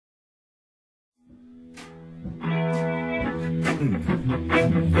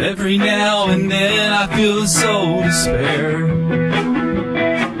Every now and then I feel so despair,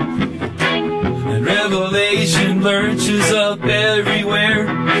 and revelation lurches up everywhere.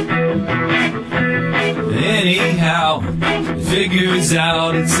 Anyhow, it figures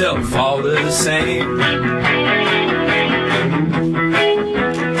out itself all the same.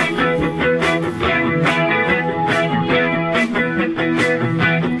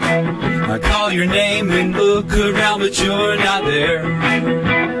 I call your name and look around, but you're not there.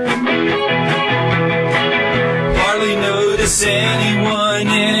 Hardly notice anyone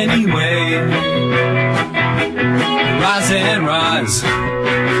anyway. Rise and rise,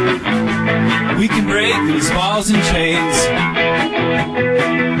 we can break these balls and chains.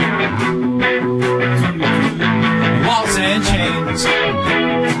 Walls and chains.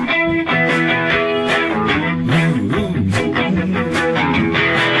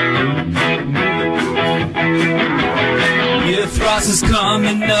 Mithras is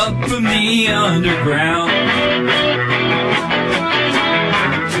coming up from the underground.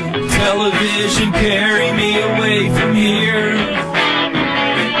 Television, carry me away from here.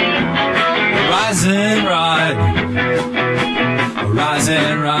 Rise and ride, rise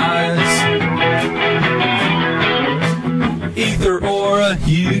and rise. Ether aura,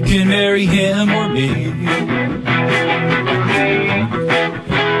 you can marry him or me.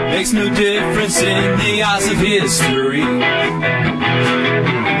 Makes no difference in the eyes of history.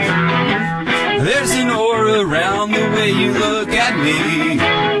 There's an aura around the way you look at me.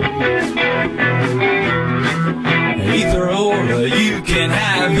 Ether aura, you can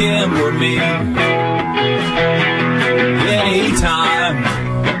have him or me. Anytime.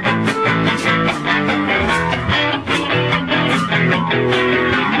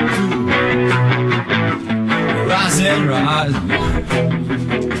 Rise and rise.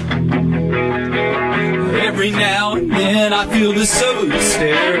 Every now and then I feel the soul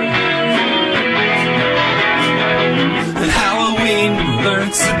stare. And Halloween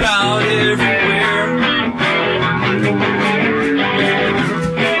lurks about everywhere.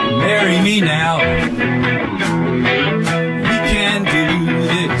 Marry me now. We can do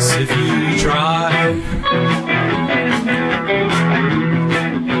this if you try.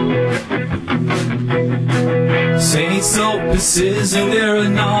 Saint Sulpice, isn't there a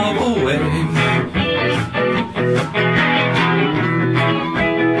novel way?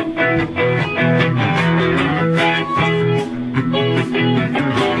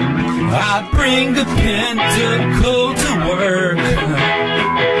 I bring the pentacle to work.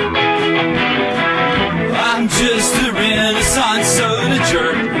 I'm just a Renaissance soda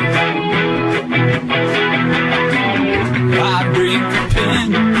jerk. I bring the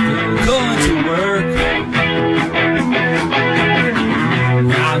pentacle to work.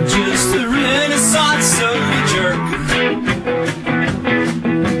 I'm just a Renaissance soda jerk.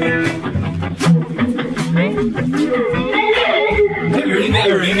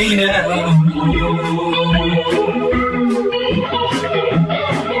 Marry me now.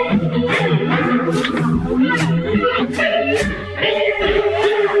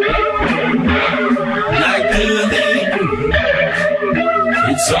 Like the lake,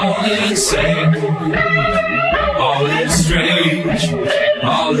 it's all insane, all is strange,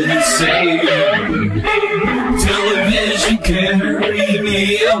 all insane. Television carry me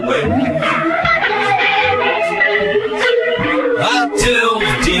away. I delve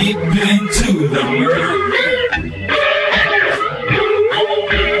deep into the murk.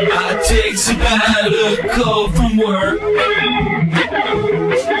 I take sabbatical from work.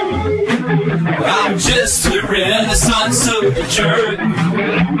 I'm just a Renaissance soda jerk.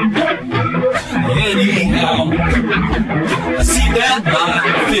 Anyhow, I see that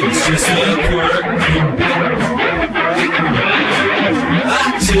life, it's just a quirk. I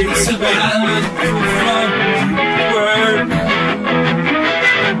take sabbatical from work.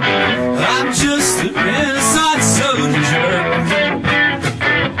 I'm just a Renaissance soda jerk.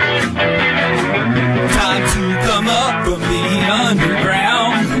 Time to come up from the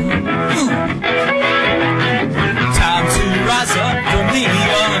underground. Time to rise up from the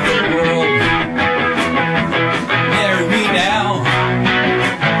underworld. Marry me now.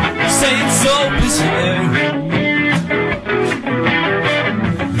 Saint Sulpice here.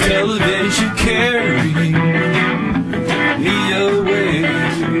 Television carry me away.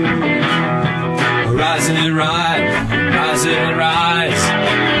 Rise and ride, rise and rise,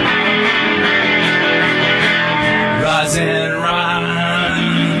 rise and rise.